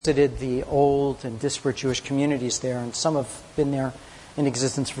visited the old and disparate Jewish communities there, and some have been there in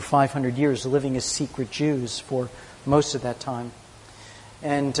existence for 500 years, living as secret Jews for most of that time.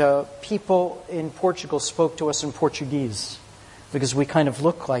 And people in Portugal spoke to us in Portuguese because we kind of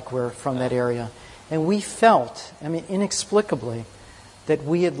look like we're from that area. And we felt, inexplicably, that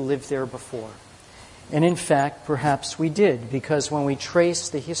we had lived there before. And in fact, perhaps we did, because when we trace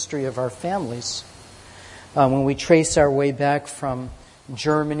the history of our families, when we trace our way back from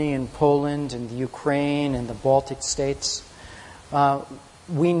Germany and Poland and the Ukraine and the Baltic states,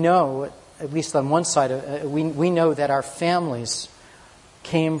 we know, at least on one side, we know that our families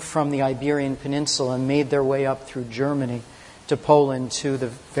came from the Iberian Peninsula and made their way up through Germany to Poland to the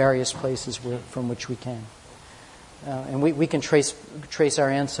various places from which we came. And we can trace our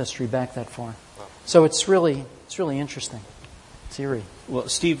ancestry back that far. So it's really interesting. Theory. Well,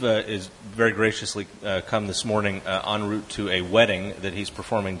 Steve is very graciously come this morning en route to a wedding that he's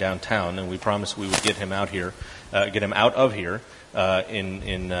performing downtown, and we promised we would get him out of here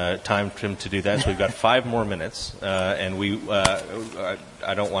in time for him to do that. So we've got 5 more minutes, and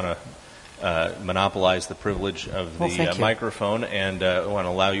I don't want to monopolize the privilege of the microphone, and I want to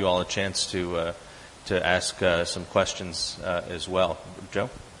allow you all a chance to ask some questions as well. Joe?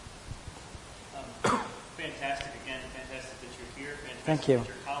 Thank you.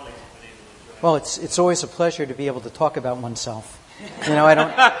 Well, it's always a pleasure to be able to talk about oneself. I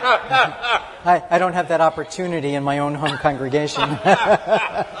don't have that opportunity in my own home congregation.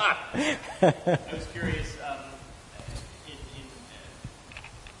 I was curious in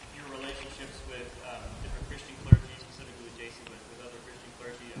your relationships with different Christian clergy, specifically with JC, but with other Christian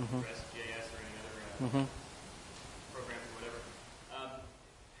clergy, or SJS or any other programs or whatever.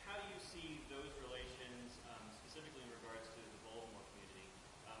 How do you see those relations, specifically in regards to the Baltimore community,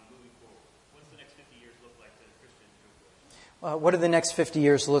 moving forward? What's the next 50 years look like to Christian-Jewish relations? What do the next 50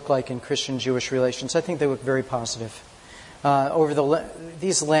 years look like in Christian-Jewish relations? I think they look very positive. Over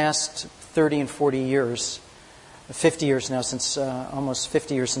these last 30 and 40 years, 50 years now, almost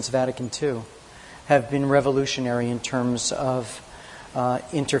 50 years since Vatican II, have been revolutionary in terms of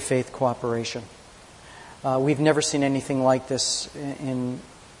interfaith cooperation. We've never seen anything like this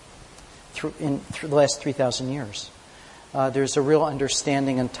through the last 3,000 years. There's a real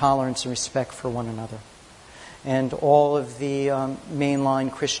understanding and tolerance and respect for one another. And all of the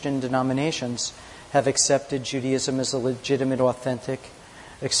mainline Christian denominations have accepted Judaism as a legitimate, authentic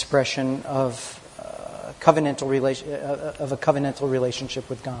expression of a covenantal relationship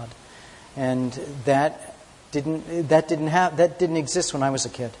with God. And that didn't exist when I was a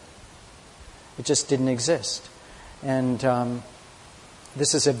kid. It just didn't exist. And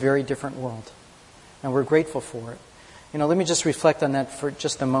this is a very different world. And we're grateful for it. Let me just reflect on that for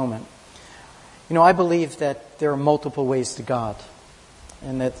just a moment. I believe that there are multiple ways to God,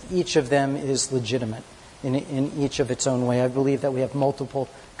 and that each of them is legitimate in each of its own way. I believe that we have multiple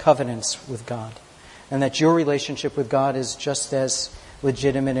covenants with God, and that your relationship with God is just as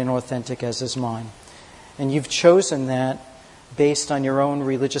legitimate and authentic as is mine. And you've chosen that based on your own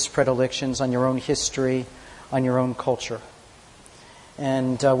religious predilections, on your own history, on your own culture.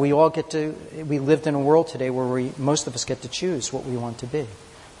 And we lived in a world today where most of us get to choose what we want to be.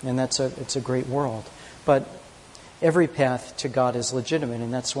 And it's a great world. But every path to God is legitimate,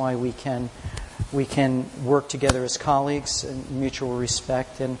 and that's why we can work together as colleagues in mutual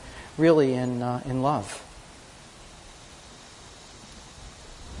respect and really in love.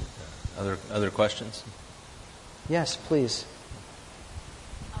 Other questions? Yes, please.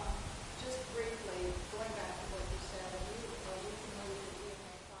 Just briefly, going back to what you said, are you familiar with the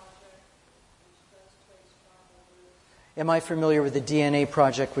DNA Project, which does trace tribal roots? Am I familiar with the DNA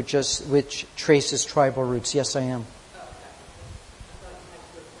Project, which traces tribal roots? Yes, I am. Okay. I thought you meant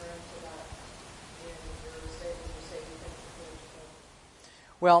to refer to that in your statement. You say you think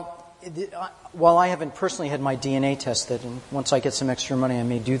the Well, while I haven't personally had my DNA tested, and once I get some extra money, I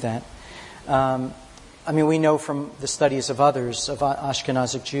may do that. We know from the studies of others, of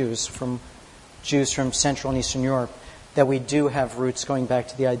Ashkenazic Jews, from Jews from Central and Eastern Europe, that we do have roots going back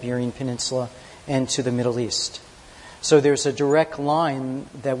to the Iberian Peninsula and to the Middle East. So there's a direct line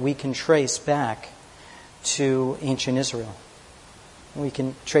that we can trace back to ancient Israel. We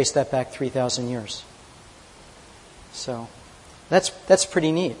can trace that back 3,000 years. So that's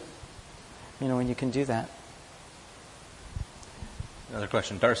pretty neat, when you can do that. Another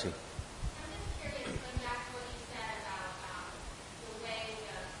question, Darcy. I'm just curious, going back to what you said about the way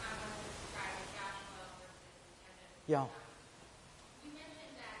the Congress is describing Joshua versus the Yeah. You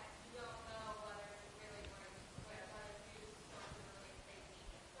mentioned that you don't know whether Jews socially stay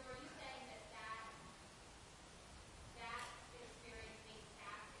vegan. So are you saying that experience being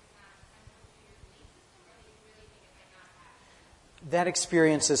cast that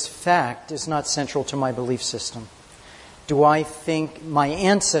experience as fact is not central to my belief system. Do I think my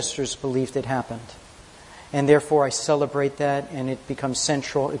ancestors believed it happened? And therefore I celebrate that, and it becomes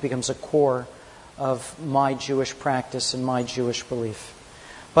central, it becomes a core of my Jewish practice and my Jewish belief.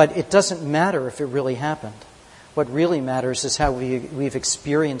 But it doesn't matter if it really happened. What really matters is how we've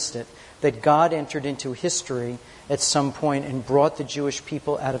experienced it, that God entered into history at some point and brought the Jewish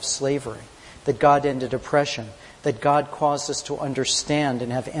people out of slavery, that God ended oppression, that God caused us to understand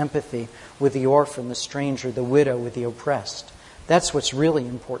and have empathy with the orphan, the stranger, the widow, with the oppressed. That's what's really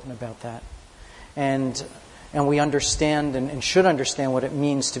important about that. And we understand and should understand what it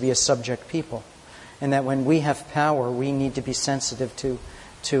means to be a subject people. And that when we have power, we need to be sensitive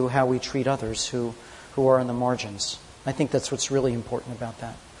to how we treat others who are on the margins. I think that's what's really important about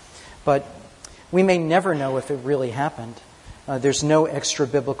that. But we may never know if it really happened. There's no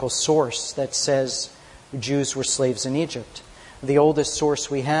extra-biblical source that says Jews were slaves in Egypt. The oldest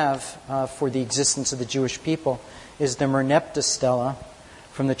source we have for the existence of the Jewish people is the Merneptah Stela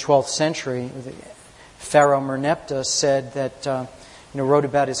from the 12th century. Pharaoh Merneptah said that, wrote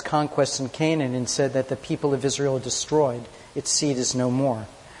about his conquests in Canaan and said that the people of Israel are destroyed. Its seed is no more.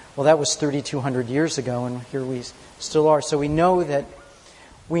 Well, that was 3,200 years ago, and here we still are. So we know that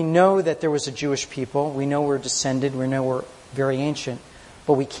there was a Jewish people. We know we're descended. We know we're very ancient.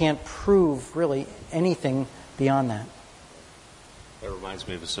 But we can't prove really anything beyond that. That reminds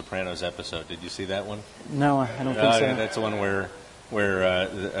me of a Sopranos episode. Did you see that one? No, I don't think so. That's the one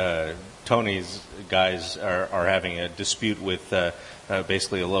where Tony's guys are having a dispute with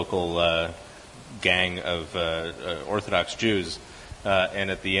basically a local gang of Orthodox Jews, and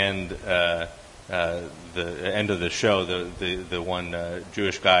at the end, the end of the show, the one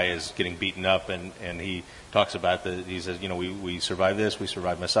Jewish guy is getting beaten up, and he talks about he says, we survived this, we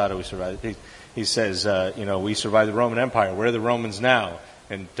survived Masada, we survived. He says, we survived the Roman Empire. Where are the Romans now?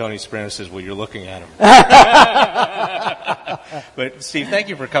 And Tony Soprano says, well, you're looking at them. But Steve, thank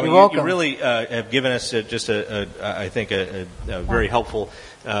you for coming. You're welcome. You really have given us just I think a very helpful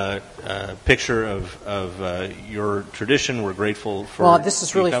picture of your tradition. We're grateful for. Well, this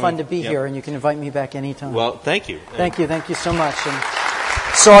is really you fun to be here, and you can invite me back anytime. Well, thank you. Thank you so much. And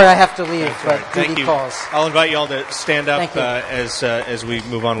sorry I have to leave, but thank duty you. calls. I'll invite you all to stand up Thank you. as we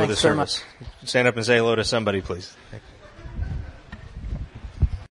move on with the Thanks very service. Stand up and say hello to somebody, please.